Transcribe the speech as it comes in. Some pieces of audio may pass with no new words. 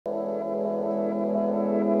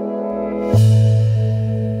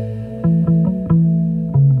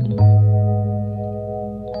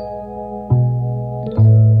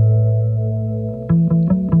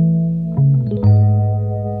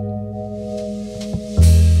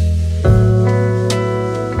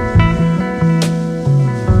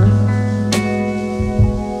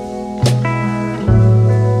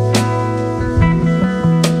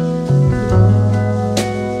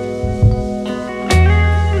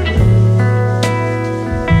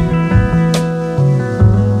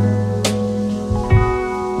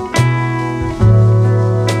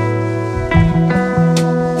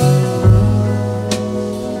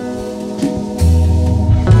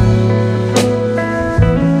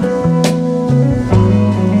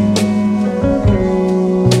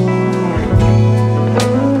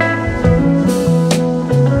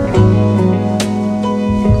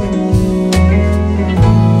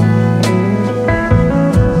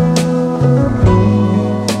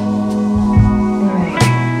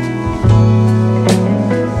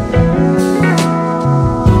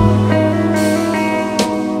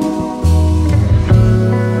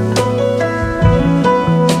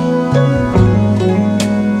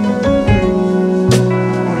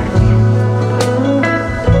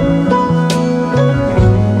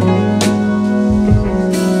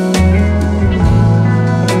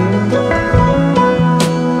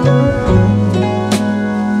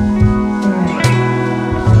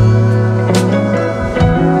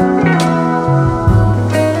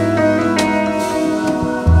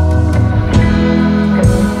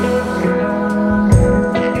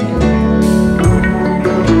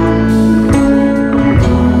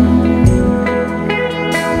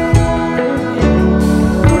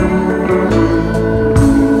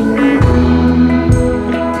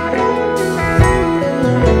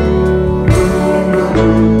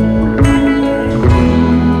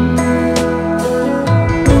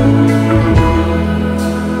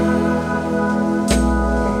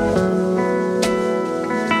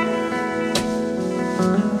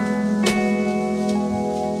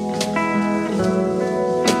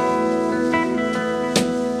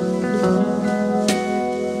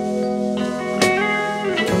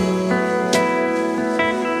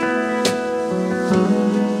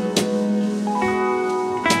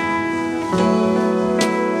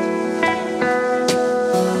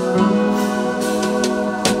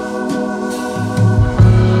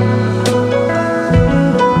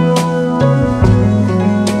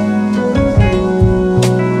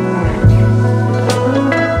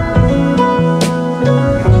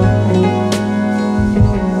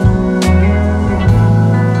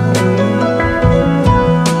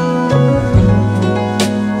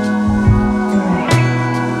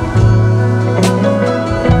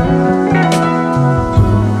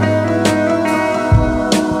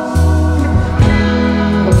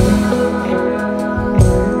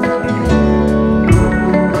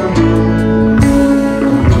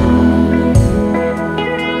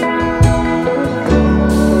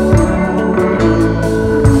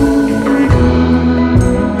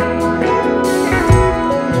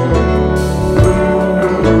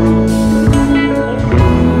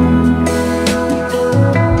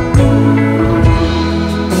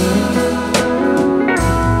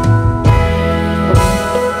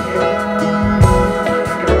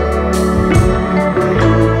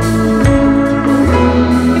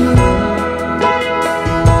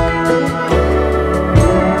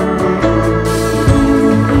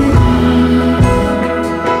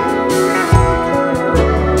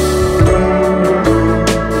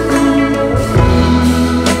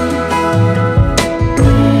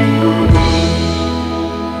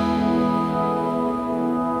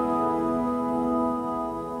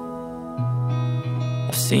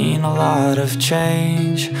seen a lot of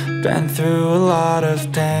change, been through a lot of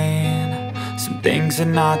pain. Some things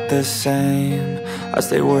are not the same as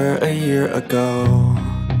they were a year ago,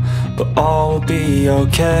 but all will be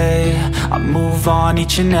okay. I move on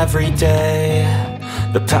each and every day.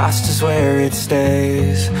 The past is where it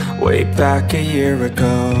stays, way back a year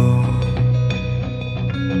ago.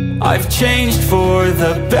 I've changed for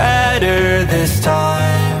the better this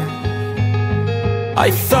time. I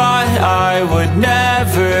thought I would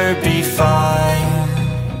never be fine.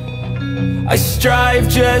 I strive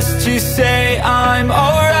just to say I'm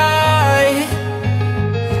alright,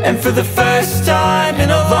 and for the first time in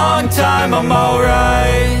a long time I'm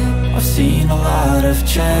alright. I've seen a lot of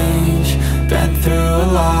change, been through a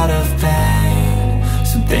lot of pain.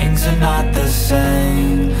 Some things are not the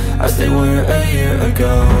same as they were a year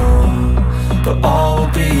ago, but all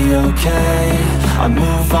will be okay. I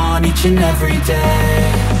move on each and every day.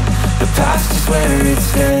 The past is where it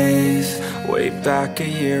stays, way back a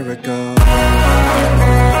year ago.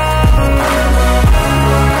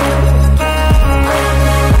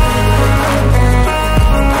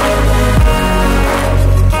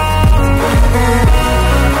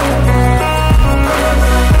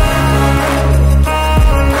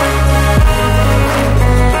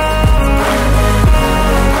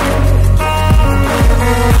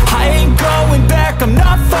 I'm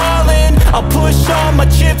not falling, I'll push all my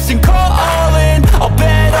chips and call all in. I'll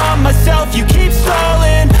bet on myself, you keep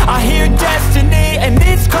stalling. I hear destiny and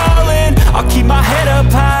it's calling. I'll keep my head up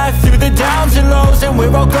high through the downs and lows, and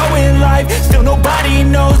we're all going live. Still nobody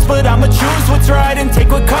knows, but I'ma choose what's right and take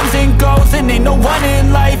what comes and goes. And ain't no one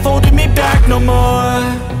in life holding me back no more.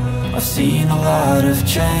 I've seen a lot of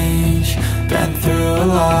change, been through a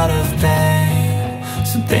lot of pain.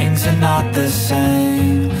 Some things are not the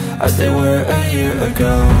same as they were a year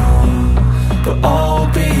ago, but all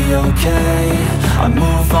will be okay. I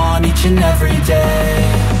move on each and every day.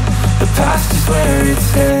 The past is where it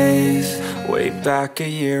stays, way back a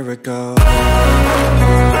year ago.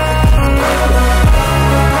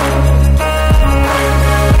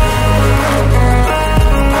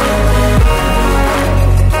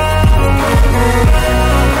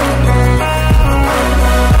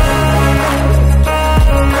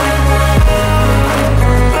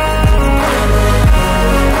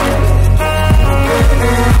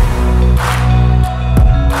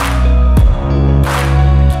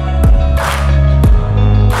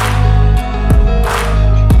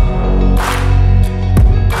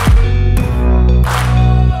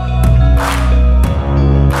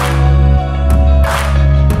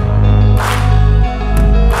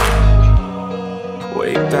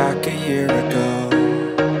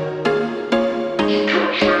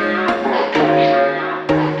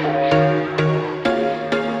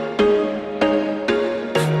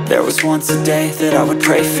 Once a day that I would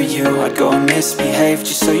pray for you. I'd go and misbehave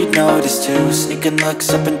just so you'd notice too. Sneaking looks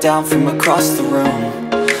up and down from across the room,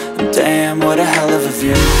 and damn, what a hell of a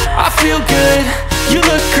view. I feel good, you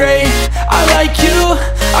look great, I like you,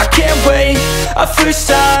 I can't wait. A first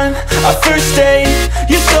time, a first date,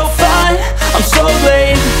 you're so fine, I'm so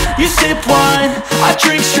late. You sip wine, I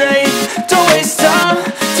drink straight, don't waste time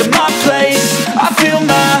to my place. I feel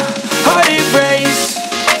my heart erase,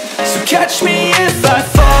 so catch me if I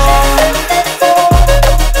fall.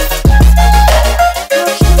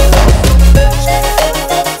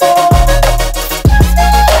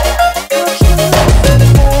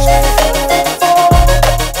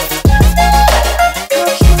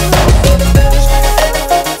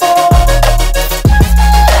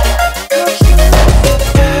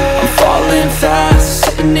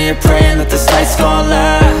 Praying that this night's gonna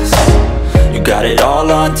last. You got it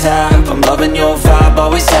all on tap, I'm loving your vibe,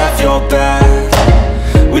 always have your back.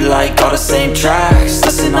 We like all the same tracks,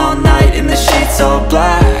 listen all night in the sheets all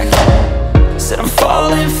black. Said I'm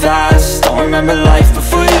falling fast, don't remember life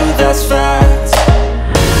before you, that's fact.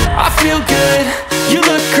 I feel good, you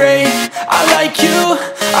look great, I like you,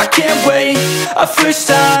 I can't wait. A first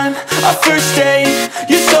time, a first date,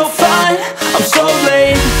 you're so fine, I'm so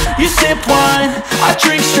late. You sip wine, I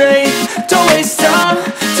drink straight, don't waste time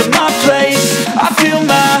to my place. I feel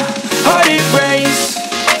my heart erase,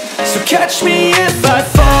 so catch me if I